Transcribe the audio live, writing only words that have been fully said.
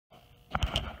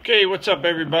Okay, what's up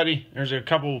everybody? There's a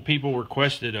couple of people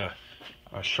requested a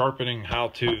sharpening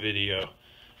how-to video,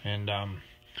 and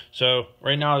so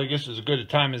right now I guess is as good a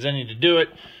time as any to do it.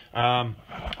 I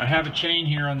have a chain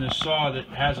here on this saw that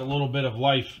has a little bit of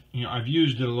life. You know, I've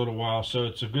used it a little while, so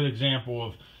it's a good example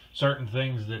of certain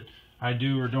things that I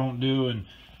do or don't do, and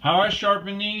how I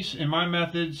sharpen these and my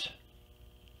methods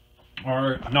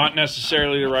are not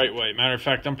necessarily the right way. Matter of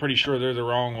fact, I'm pretty sure they're the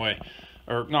wrong way.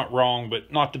 Or not wrong,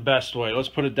 but not the best way. Let's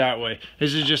put it that way.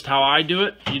 This is just how I do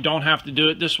it. You don't have to do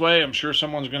it this way. I'm sure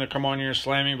someone's going to come on here and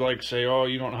slam me, like say, oh,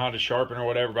 you don't know how to sharpen or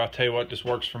whatever. But I'll tell you what, this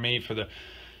works for me for the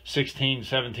 16,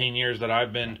 17 years that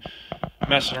I've been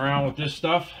messing around with this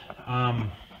stuff.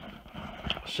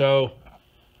 So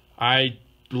I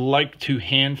like to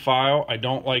hand file. I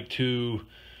don't like to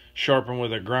sharpen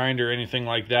with a grind or anything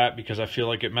like that, because I feel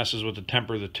like it messes with the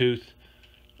temper of the tooth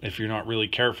if you're not really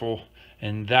careful.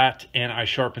 And I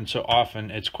sharpen so often,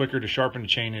 it's quicker to sharpen a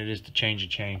chain than it is to change a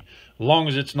chain, as long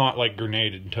as it's not like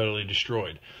grenaded and totally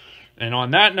destroyed. And on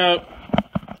that note,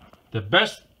 the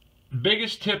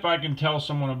biggest tip I can tell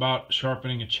someone about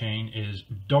sharpening a chain is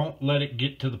don't let it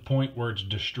get to the point where it's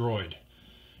destroyed.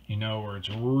 You know, where it's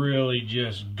really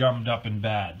just gummed up and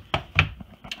bad.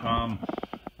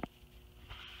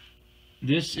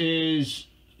 This is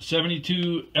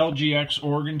 72 LGX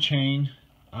Oregon chain.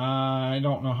 I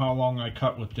don't know how long I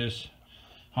cut with this,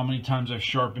 how many times I've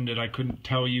sharpened it. I couldn't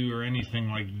tell you or anything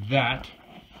like that.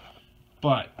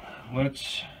 But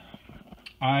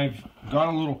I've got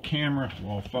a little camera,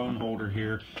 well, phone holder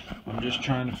here. I'm just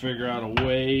trying to figure out a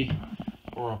way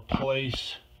or a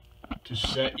place to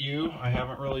set you. I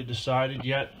haven't really decided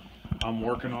yet. I'm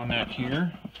working on that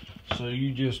here. So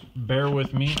you just bear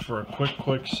with me for a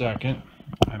quick second.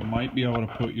 I might be able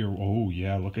to put your, oh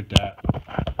yeah, look at that.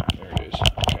 There it is.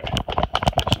 Okay.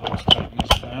 So let's tighten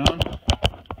this down.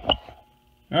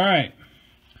 Alright.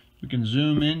 We can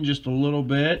zoom in just a little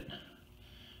bit.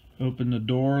 Open the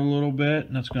door a little bit.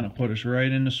 And that's going to put us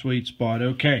right in the sweet spot.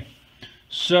 Okay.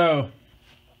 So,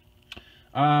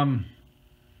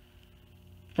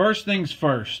 first things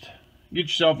first. Get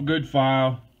yourself a good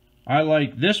file. I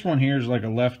like, this one here is like a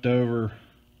leftover.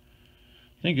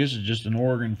 I think this is just an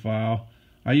Oregon file.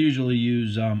 I usually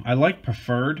use, I like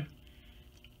Preferred.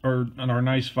 Or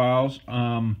nice files,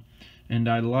 and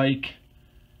I like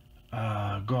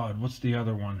God, what's the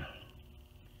other one?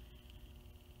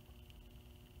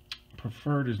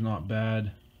 Preferred is not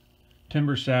bad.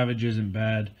 Timber Savage isn't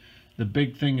bad. The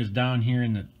big thing is down here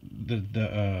in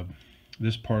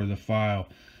this part of the file.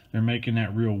 They're making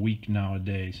that real weak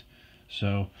nowadays,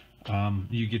 so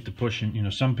you get to pushing. You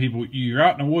know, some people, you're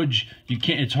out in the woods, you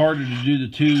can't. It's harder to do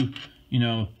the two. You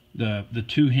know, the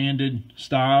two-handed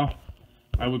style,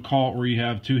 I would call it, where you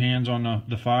have two hands on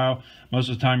the file. Most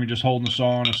of the time you're just holding the saw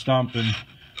on a stump and,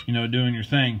 you know, doing your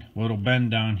thing. Well, it'll bend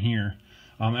down here.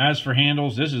 As for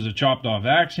handles, this is a chopped off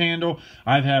axe handle.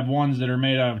 I've had ones that are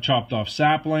made out of chopped off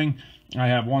sapling. I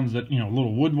have ones that, you know,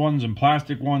 little wood ones and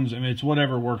plastic ones. I mean, it's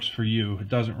whatever works for you. It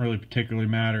doesn't really particularly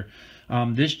matter.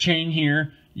 This chain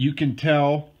here, you can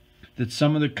tell that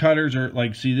some of the cutters are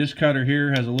like, see, this cutter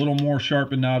here has a little more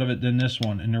sharpened out of it than this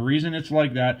one. And the reason it's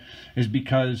like that is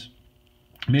because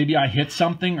maybe I hit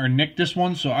something or nicked this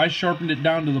one, so I sharpened it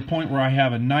down to the point where I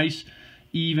have a nice,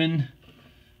 even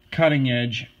cutting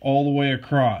edge all the way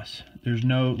across. There's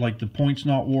no, like, the point's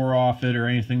not wore off it or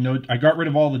anything. No, I got rid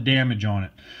of all the damage on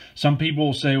it. Some people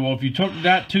will say, well, if you took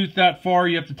that tooth that far,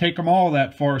 you have to take them all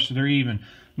that far so they're even.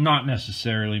 Not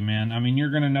necessarily, man. I mean, you're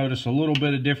going to notice a little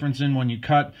bit of difference in when you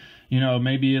cut. You know,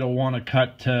 maybe it'll want to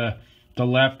cut to the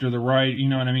left or the right, you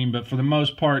know what I mean? But for the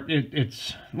most part,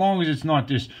 it's, as long as it's not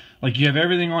just, like, you have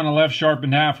everything on the left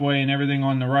sharpened halfway and everything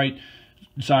on the right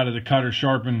side of the cutter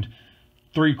sharpened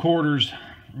 3/4,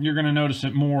 you're going to notice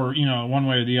it more, you know, one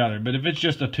way or the other. But if it's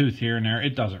just a tooth here and there,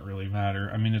 it doesn't really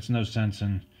matter. I mean, it's no sense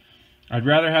in, I'd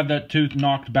rather have that tooth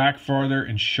knocked back farther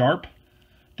and sharp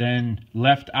than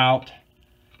left out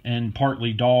and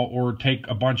partly dull, or take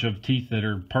a bunch of teeth that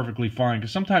are perfectly fine.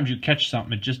 Because sometimes you catch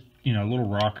something, it just, you know, a little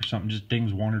rock or something just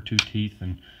dings one or two teeth,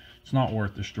 and it's not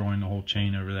worth destroying the whole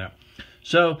chain over that.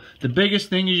 So the biggest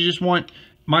thing is you just want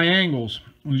my angles.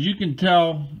 As you can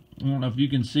tell, I don't know if you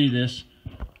can see this,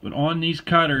 but on these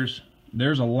cutters,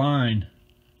 there's a line.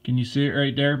 Can you see it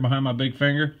right there behind my big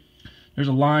finger? There's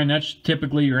a line. That's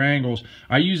typically your angles.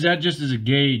 I use that just as a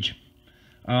gauge.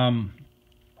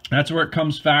 That's where it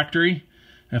comes factory.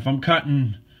 If I'm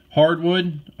cutting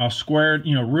hardwood, I'll square it,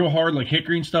 you know, real hard like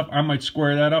hickory and stuff. I might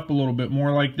square that up a little bit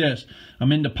more like this.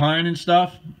 I'm into pine and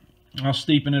stuff, I'll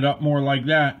steepen it up more like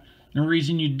that. And the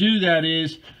reason you do that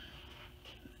is,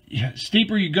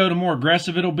 steeper you go, the more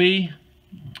aggressive it'll be.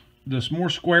 The more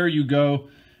square you go,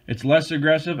 It's less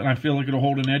aggressive, and I feel like it'll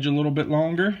hold an edge a little bit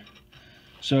longer.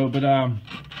 So, but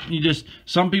you just,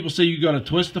 some people say you got to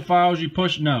twist the file as you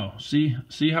push. No, see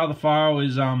how the file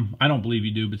is, I don't believe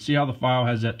you do, but see how the file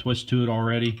has that twist to it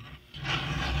already.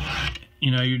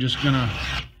 You know, you're just gonna,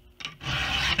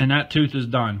 and that tooth is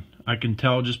done. I can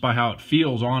tell just by how it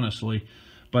feels, honestly.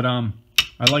 But I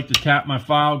like to tap my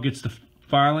file, gets the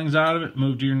filings out of it,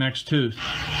 move to your next tooth.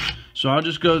 So I'll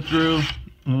just go through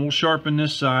and we'll sharpen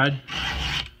this side.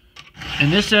 And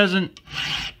this hasn't,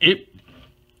 it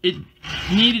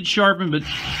needed sharpen, but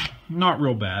not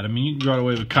real bad. I mean, you got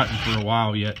away with cutting for a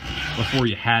while yet before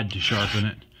you had to sharpen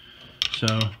it.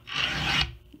 So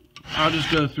I'll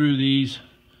just go through these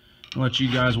and let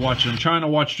you guys watch it. I'm trying to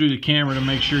watch through the camera to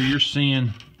make sure you're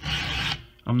seeing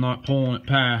I'm not pulling it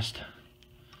past.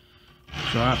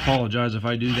 So I apologize if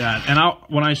I do that. And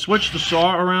when I switch the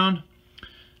saw around,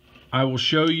 I will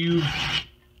show you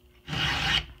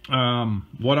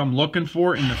what I'm looking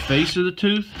for in the face of the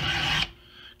tooth,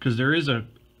 because there is the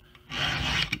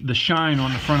shine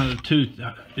on the front of the tooth.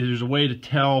 There's a way to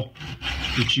tell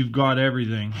that you've got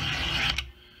everything.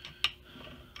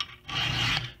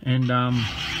 And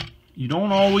you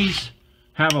don't always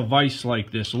have a vise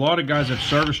like this. A lot of guys have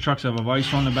service trucks have a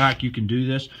vise on the back. You can do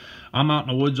this. I'm out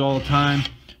in the woods all the time.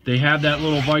 They have that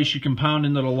little vise you can pound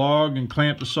into the log and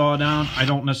clamp the saw down. I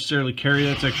don't necessarily carry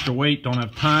that. It's extra weight. Don't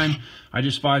have time. I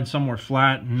just find somewhere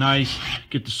flat and nice,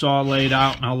 get the saw laid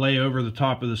out, and I'll lay over the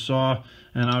top of the saw,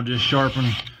 and I'll just sharpen,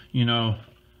 you know,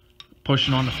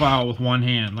 pushing on the file with one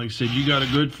hand. Like I said, you got a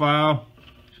good file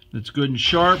that's good and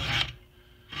sharp,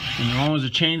 and as long as the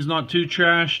chain's not too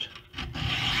trashed,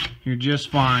 you're just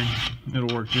fine.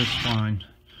 It'll work just fine.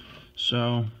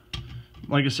 So,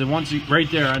 like I said, right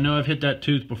there, I know I've hit that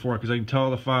tooth before because I can tell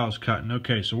the file's cutting.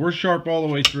 Okay, so we're sharp all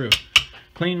the way through.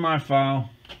 Clean my file.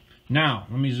 Now,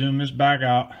 let me zoom this back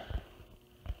out.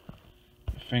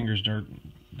 Fingers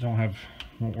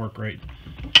won't work right.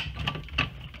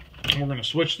 We're going to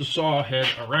switch the saw head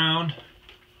around.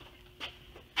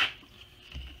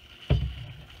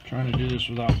 Trying to do this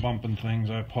without bumping things,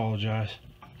 I apologize.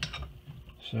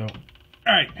 So,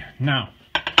 alright, now,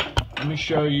 let me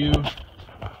show you.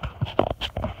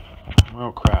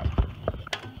 Oh crap.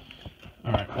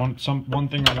 Alright, one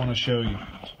thing I want to show you.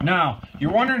 Now,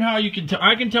 you're wondering how you can tell.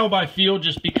 I can tell by feel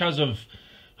just because of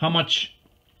how much,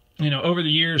 you know, over the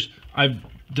years I've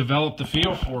developed the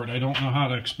feel for it. I don't know how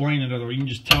to explain it otherwise. You can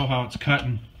just tell how it's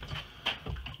cutting.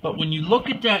 But when you look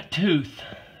at that tooth,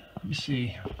 let me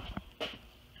see.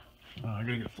 I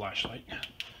gotta get a flashlight.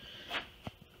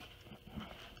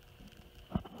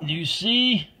 You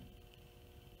see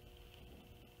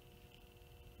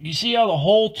how the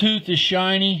whole tooth is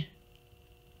shiny?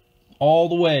 All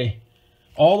the way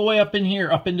up in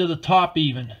here, up into the top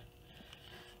even.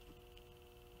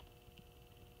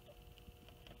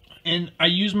 And I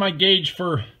use my gauge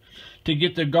to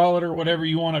get the gullet or whatever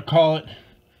you want to call it.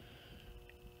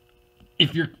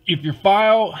 If your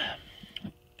file's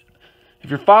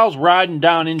riding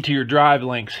down into your drive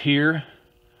links here,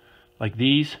 like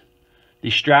these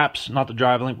straps, not the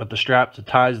drive link, but the straps that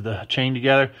ties the chain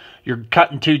together, you're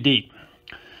cutting too deep.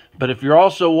 But if you're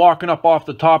also walking up off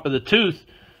the top of the tooth,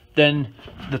 then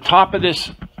the top of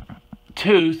this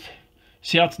tooth,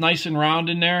 see how it's nice and round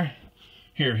in there?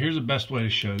 Here's the best way to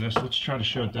show this. Let's try to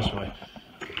show it this way.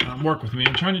 Work with me.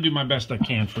 I'm trying to do my best I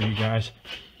can for you guys.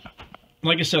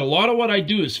 Like I said, a lot of what I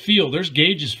do is feel. There's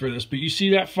gauges for this, but you see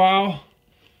that file?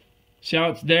 See how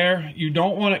it's there? You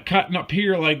don't want it cutting up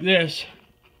here like this.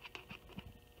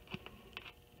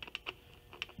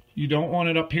 You don't want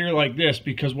it up here like this,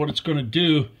 because what it's going to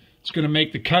do, it's going to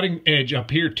make the cutting edge up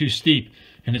here too steep,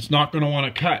 and it's not going to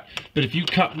want to cut. But if you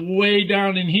cut way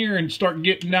down in here and start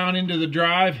getting down into the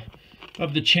drive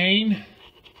of the chain,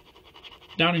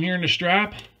 down in here in the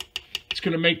strap, it's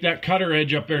going to make that cutter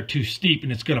edge up there too steep,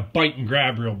 and it's going to bite and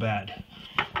grab real bad.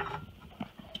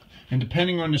 And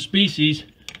depending on the species,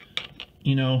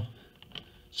 you know,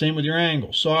 same with your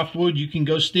angle. Softwood, you can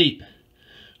go steep.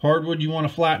 Hardwood, you want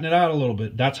to flatten it out a little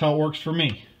bit. That's how it works for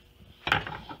me.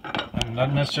 It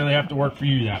doesn't necessarily have to work for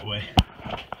you that way.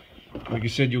 Like I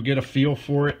said, you'll get a feel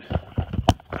for it.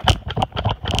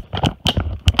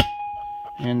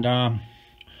 And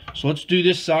so let's do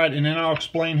this side, and then I'll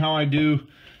explain how I do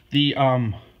the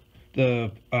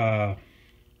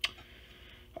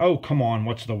oh, come on,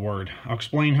 what's the word? I'll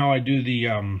explain how I do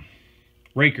the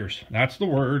rakers. That's the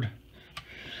word.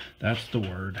 That's the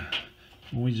word.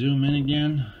 When we zoom in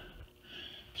again,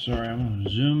 sorry, I'm going to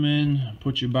zoom in,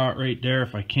 put you about right there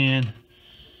if I can,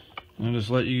 and just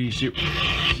let you see.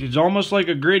 It's almost like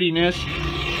a grittiness,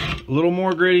 a little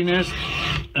more grittiness,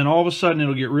 and all of a sudden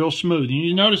it'll get real smooth. And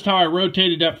you noticed how I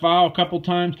rotated that file a couple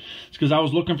times? It's because I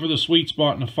was looking for the sweet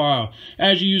spot in the file.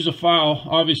 As you use a file,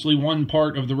 obviously one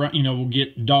part of the, will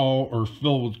get dull or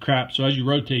filled with crap. So as you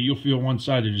rotate, you'll feel one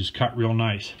side that just cut real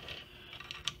nice.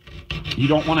 You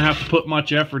don't want to have to put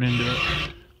much effort into it.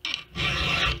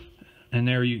 And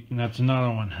that's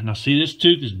another one. Now see, this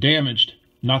tooth is damaged.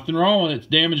 Nothing wrong with it. It's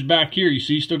damaged back here. You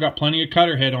see, you still got plenty of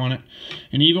cutter head on it.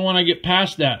 And even when I get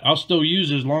past that, I'll still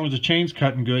use it as long as the chain's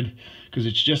cutting good, because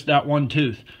it's just that one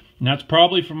tooth. And that's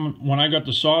probably from when I got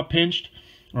the saw pinched,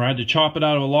 or I had to chop it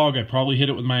out of a log. I probably hit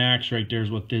it with my axe right there is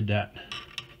what did that.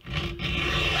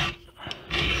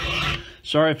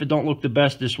 Sorry if it don't look the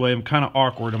best this way. I'm kind of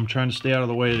awkward. I'm trying to stay out of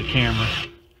the way of the camera.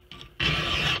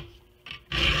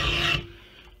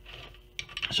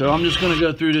 So I'm just going to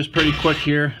go through this pretty quick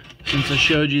here, since I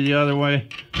showed you the other way.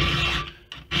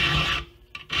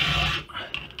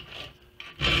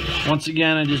 Once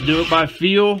again, I just do it by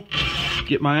feel,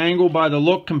 get my angle by the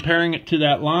look, comparing it to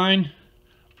that line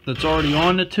that's already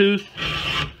on the tooth.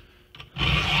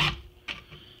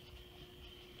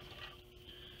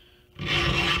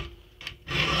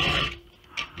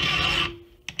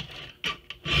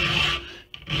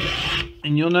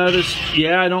 And you'll notice,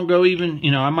 yeah, I don't go even,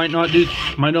 I might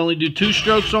only do 2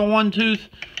 strokes on one tooth,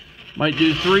 might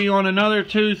do 3 on another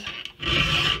tooth.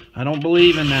 I don't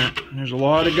believe in that. There's a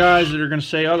lot of guys that are going to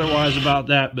say otherwise about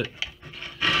that, but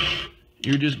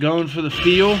you're just going for the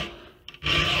feel.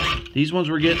 These ones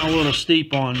were getting a little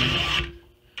steep on me.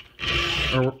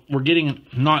 Or we're getting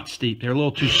not steep. They're a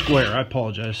little too square. I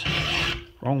apologize.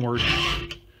 Wrong word.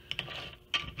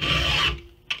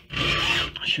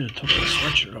 I should have took the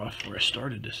sweatshirt off before I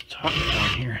started this. It's hot down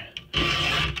here.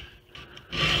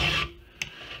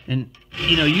 And,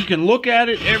 you can look at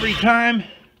it every time.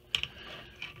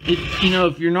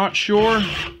 If you're not sure.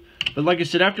 But like I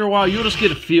said, after a while, you'll just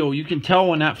get a feel. You can tell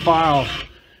when that file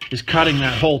is cutting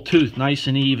that whole tooth nice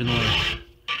and evenly.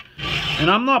 And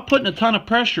I'm not putting a ton of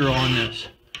pressure on this.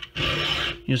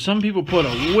 Some people put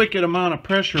a wicked amount of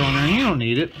pressure on there, and you don't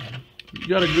need it. You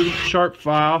got a good sharp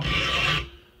file.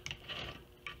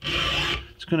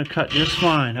 It's going to cut just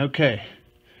fine. Okay,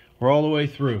 we're all the way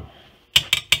through.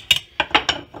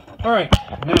 All right,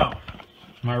 now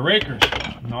my rakers.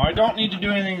 Now I don't need to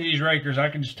do anything to these rakers. I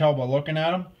can just tell by looking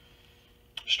at them.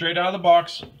 Straight out of the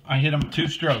box, I hit them 2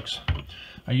 strokes.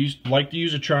 I like to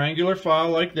use a triangular file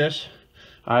like this.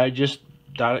 I just,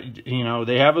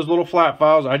 they have those little flat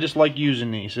files. I just like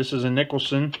using these. This is a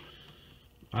Nicholson.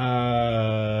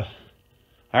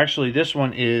 Actually, this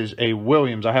one is a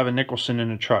Williams. I have a Nicholson in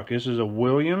the truck. This is a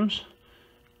Williams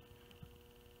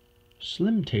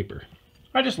Slim Taper.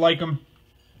 I just like them.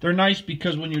 They're nice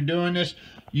because when you're doing this,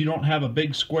 you don't have a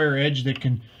big square edge that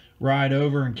can ride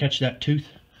over and catch that tooth,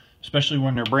 especially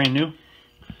when they're brand new.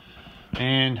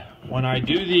 And when I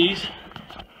do these,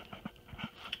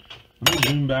 let me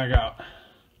zoom back out.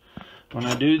 When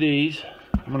I do these,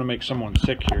 I'm going to make someone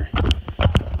sick here.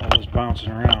 All this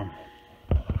bouncing around.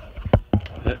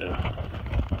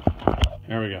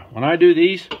 There we go. When I do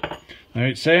these,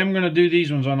 alright, say I'm going to do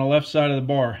these ones on the left side of the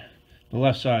bar. The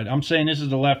left side. I'm saying this is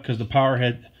the left because the power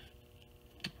head,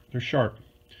 they're sharp.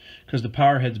 Because the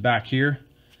power head's back here.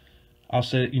 I'll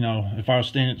say, if I was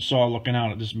standing at the saw looking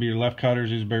out, this would be your left cutters,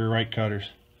 these would be your right cutters.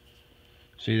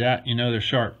 See that? They're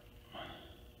sharp.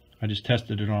 I just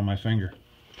tested it on my finger.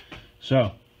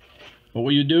 So, but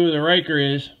what you do with a raker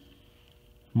is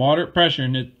moderate pressure.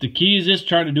 And the key is this,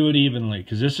 try to do it evenly.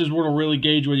 Because this is what will really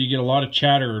gauge whether you get a lot of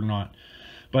chatter or not.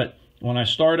 But when I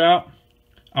start out,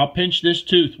 I'll pinch this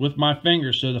tooth with my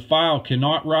finger so the file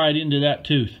cannot ride into that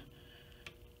tooth.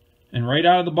 And right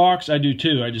out of the box, I do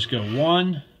 2. I just go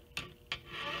 1,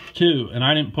 2, and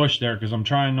I didn't push there because I'm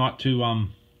trying not to, I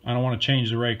don't want to change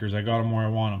the rakers. I got them where I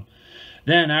want them.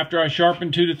 Then after I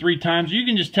sharpen 2 to 3 times, you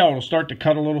can just tell it'll start to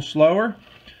cut a little slower.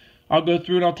 I'll go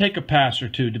through and I'll take a pass or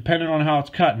 2 depending on how it's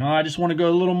cut. Now I just want to go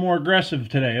a little more aggressive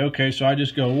today. Okay, so I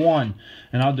just go 1,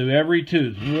 and I'll do every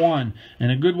tooth, 1.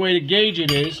 And a good way to gauge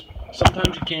it is,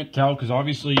 sometimes you can't tell because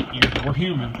obviously we're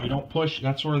human. We don't push.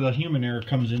 That's where the human error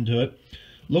comes into it.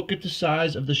 Look at the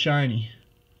size of the shiny.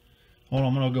 Hold on,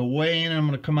 I'm going to go way in and I'm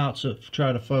going to come out so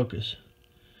try to focus.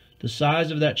 The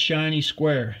size of that shiny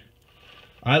square.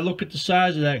 I look at the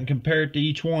size of that and compare it to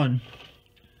each one.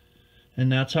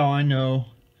 And that's how I know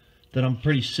that I'm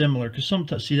pretty similar. Because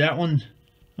sometimes, see that one?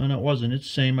 Oh, no, it wasn't. It's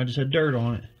the same. I just had dirt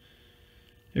on it.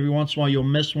 Every once in a while you'll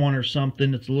miss one or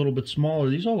something that's a little bit smaller.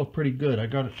 These all look pretty good. I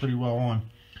got it pretty well on.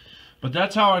 But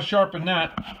that's how I sharpen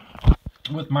that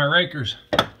with my rakers.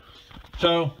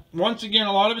 So, once again,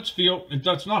 a lot of it's feel.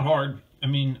 That's not hard. I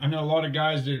mean, I know a lot of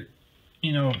guys that,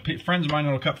 friends of mine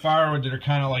that'll cut firewood that are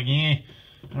kind of like,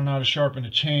 I don't know how to sharpen a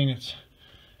chain. It's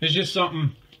just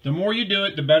something, the more you do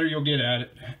it, the better you'll get at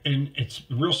it. And it's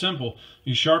real simple.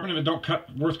 You sharpen it, if it don't cut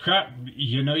worth crap,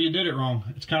 you know you did it wrong.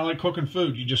 It's kind of like cooking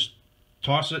food. You just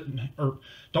toss it, or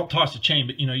don't toss the chain,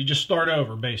 but you just start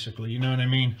over basically, you know what I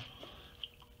mean?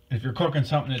 If you're cooking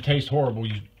something that tastes horrible,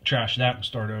 you trash that and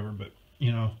start over, but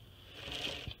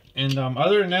and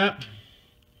other than that,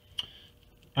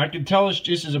 I can tell this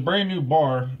is a brand new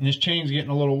bar, and this chain's getting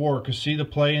a little wore, because see the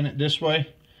play in it this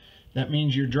way? That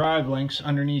means your drive links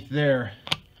underneath there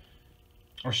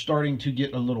are starting to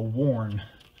get a little worn.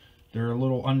 They're a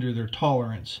little under their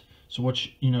tolerance. So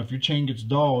if your chain gets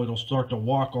dull, it'll start to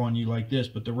walk on you like this,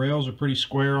 but the rails are pretty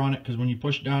square on it, because when you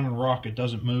push down and rock, it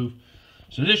doesn't move.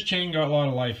 So this chain got a lot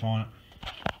of life on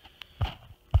it.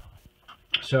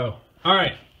 So, all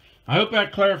right. I hope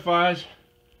that clarifies.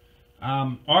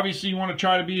 Obviously, you want to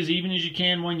try to be as even as you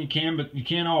can when you can, but you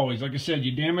can't always. Like I said,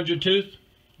 you damage a tooth.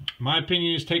 My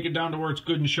opinion is take it down to where it's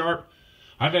good and sharp.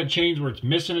 I've had chains where it's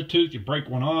missing a tooth. You break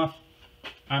one off.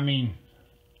 I mean,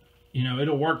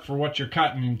 it'll work for what you're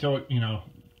cutting until it,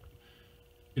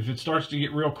 if it starts to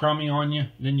get real crummy on you,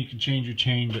 then you can change your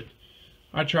chain. But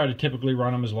I try to typically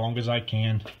run them as long as I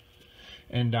can.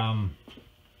 And,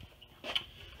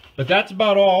 but that's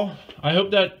about all. I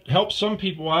hope that helps some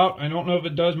people out. I don't know if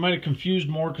it does. Might have confused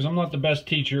more, because I'm not the best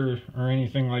teacher or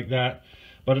anything like that.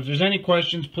 But if there's any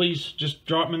questions, please just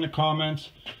drop them in the comments.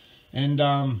 And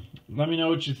let me know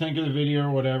what you think of the video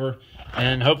or whatever.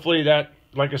 And hopefully that,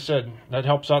 like I said, that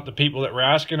helps out the people that were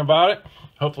asking about it.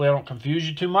 Hopefully I don't confuse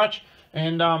you too much.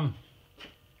 And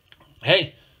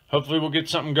hey, hopefully we'll get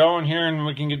something going here and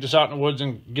we can get this out in the woods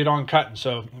and get on cutting.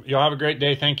 So y'all have a great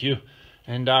day. Thank you.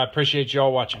 And I appreciate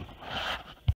y'all watching.